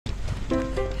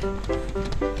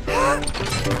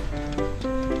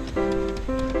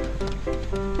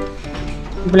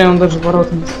Бля, он даже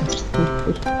ворота не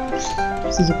смотрит.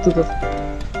 Сидит тут.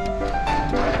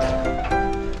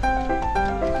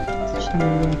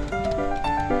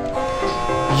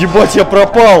 Ебать, я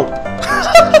пропал!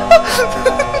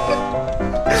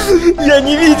 Я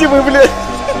невидимый, блядь!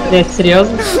 Блядь,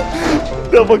 серьезно?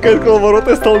 Да, пока я открыл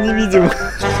ворота, я стал невидимым.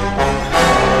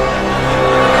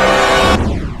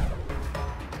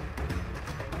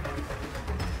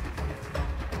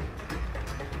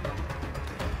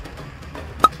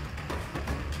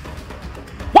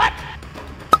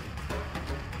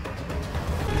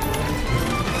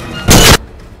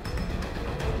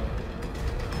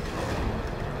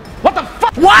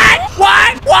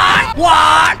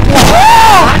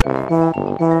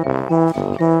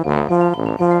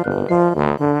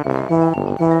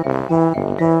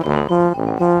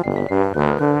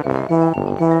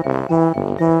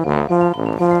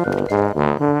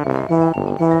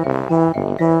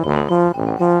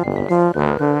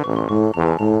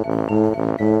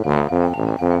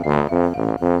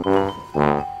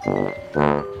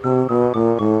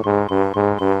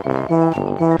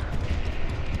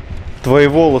 Твои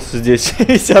волосы здесь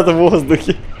висят в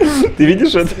воздухе. Ты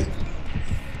видишь это?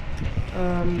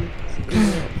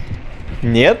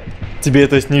 Нет? Тебе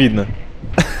это не видно?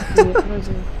 Нет,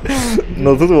 вроде.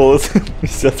 Но тут волосы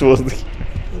висят в воздухе.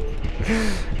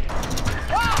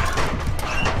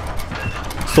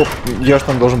 Стоп, я ж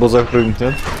там должен был запрыгнуть,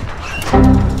 нет?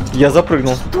 Я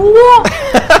запрыгнул. Что?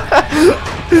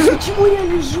 Почему я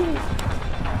лежу?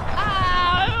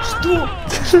 Что?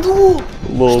 Что?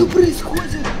 Лол. Что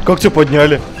происходит? Как тебя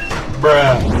подняли?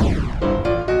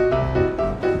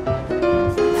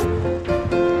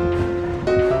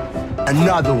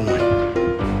 Another one.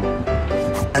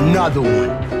 Another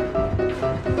one.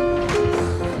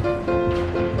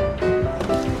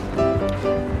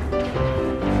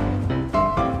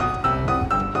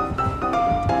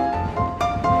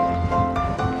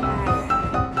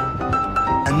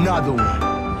 Another one.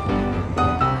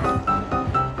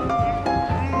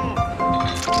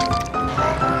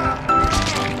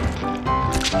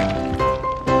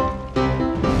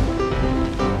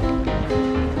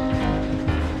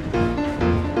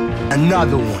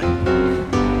 Another one.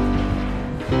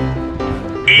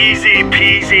 Easy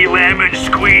peasy lemon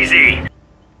squeezy.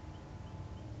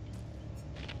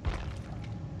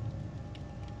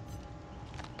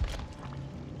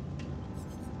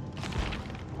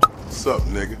 What's up,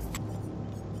 nigga?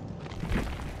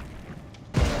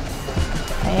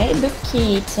 Эй,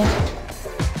 Бекити.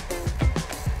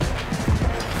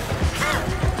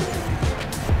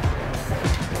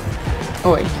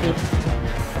 Ой,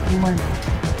 нормально.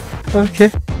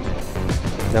 Окей.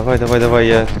 Давай, давай, давай,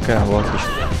 я такая, вот, отлично.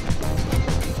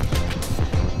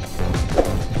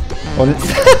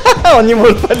 Он не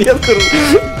может палетку.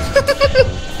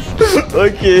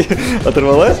 Окей.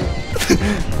 Оторвалась?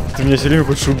 Ты меня все время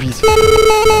хочешь убить.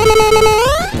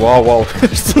 Вау, вау.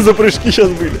 Что за прыжки сейчас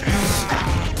были?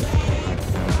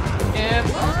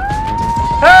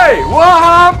 Hey, what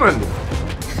happened?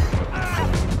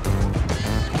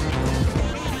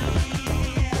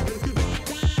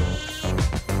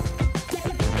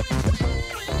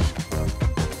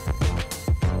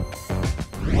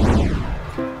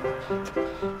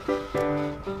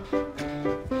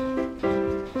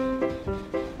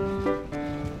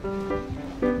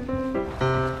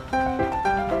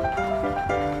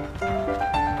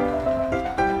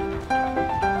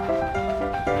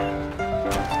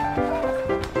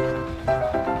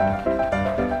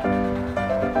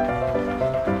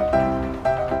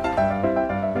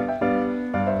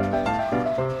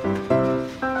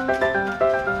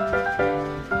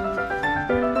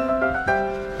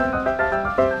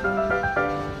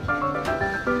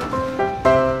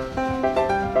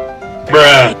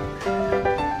 Bruh.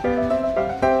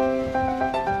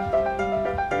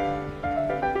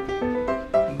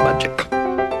 Magic.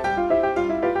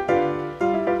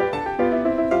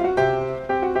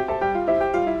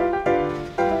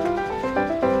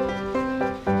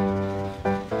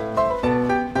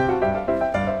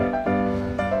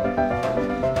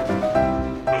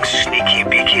 Sneaky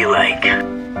beaky like.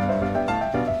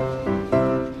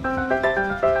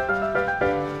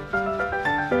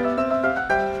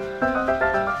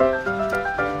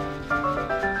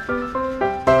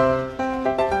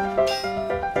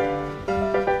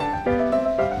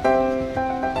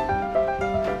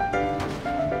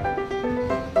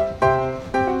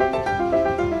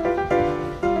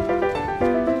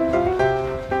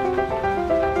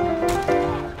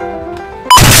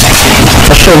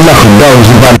 Пошел нахуй, даун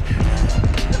ебан.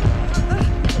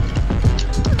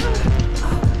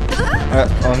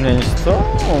 Он меня не стал?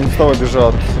 Он с тобой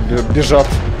бежат. Бежат.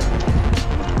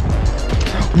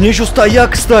 У меня еще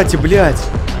стояк, кстати, блядь.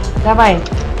 Давай.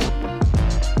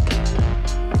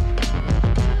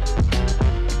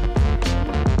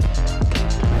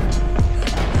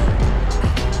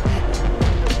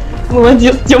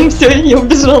 Молодец, Тём, все, я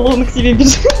убежала, он к тебе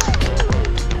бежит.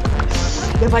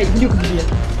 Давай, глюк где?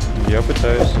 Я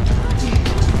пытаюсь.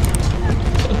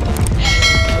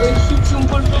 Ой, Тём,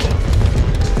 пожалуйста.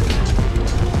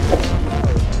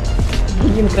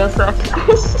 Блин, красавчик.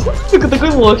 Сука, такой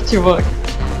лох, чувак.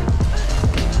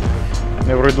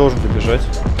 Я вроде должен добежать.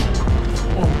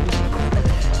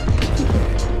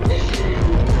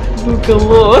 Сука,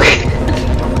 лох.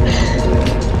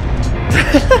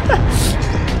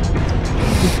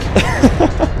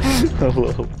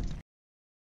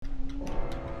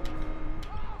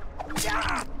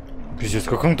 Пиздец,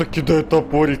 как он так кидает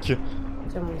топорики.